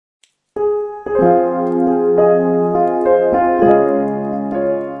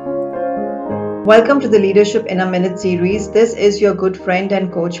Welcome to the Leadership in a Minute series. This is your good friend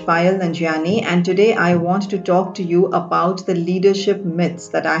and coach Payal Nanjiani, and today I want to talk to you about the leadership myths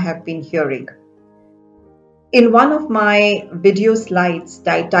that I have been hearing. In one of my video slides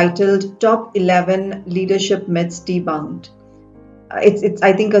titled Top 11 Leadership Myths Debunked,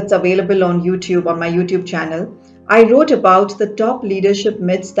 I think it's available on YouTube, on my YouTube channel. I wrote about the top leadership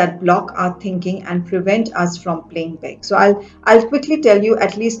myths that block our thinking and prevent us from playing big. So I'll quickly tell you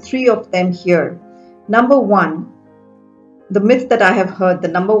at least 3 of them here. Number 1, the myth that I have heard, the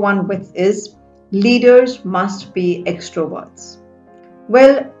number 1 myth is leaders must be extroverts.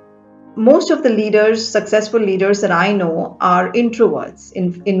 Well, most of the leaders, successful leaders that I know, are introverts.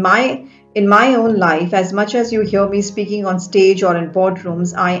 In my own life, as much as you hear me speaking on stage or in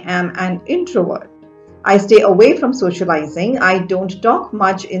boardrooms, I am an introvert. I stay away from socializing. I don't talk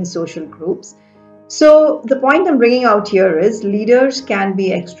much in social groups. So the point I'm bringing out here is leaders can be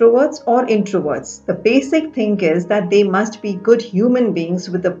extroverts or introverts. The basic thing is that they must be good human beings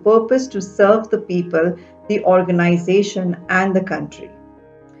with a purpose to serve the people, the organization, and the country.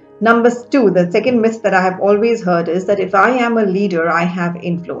 Number 2, the second myth that I have always heard is that if I am a leader, I have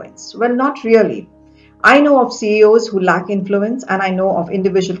influence. Well, not really. I know of CEOs who lack influence, and I know of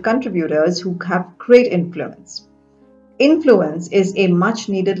individual contributors who have great influence. Influence is a much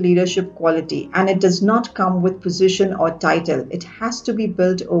needed leadership quality, and it does not come with position or title. It has to be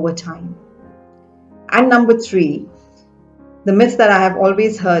built over time. And number 3, the myth that I have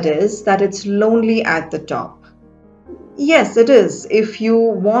always heard is that it's lonely at the top. Yes, it is. If you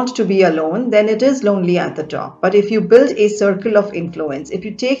want to be alone, then it is lonely at the top. But if you build a circle of influence, if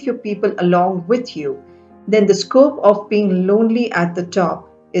you take your people along with you, then the scope of being lonely at the top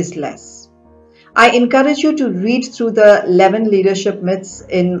is less. I encourage you to read through the 11 leadership myths.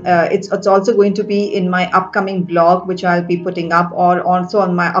 It's also going to be in my upcoming blog, which I'll be putting up, or also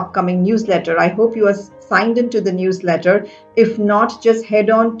on my upcoming newsletter. I hope you are signed into the newsletter. If not, just head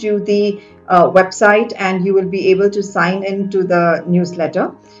on to the website and you will be able to sign into the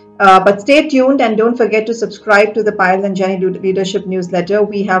newsletter. But stay tuned and don't forget to subscribe to the Payal Nanjiani Leadership Newsletter.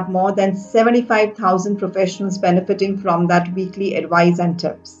 We have more than 75,000 professionals benefiting from that weekly advice and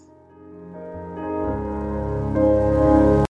tips.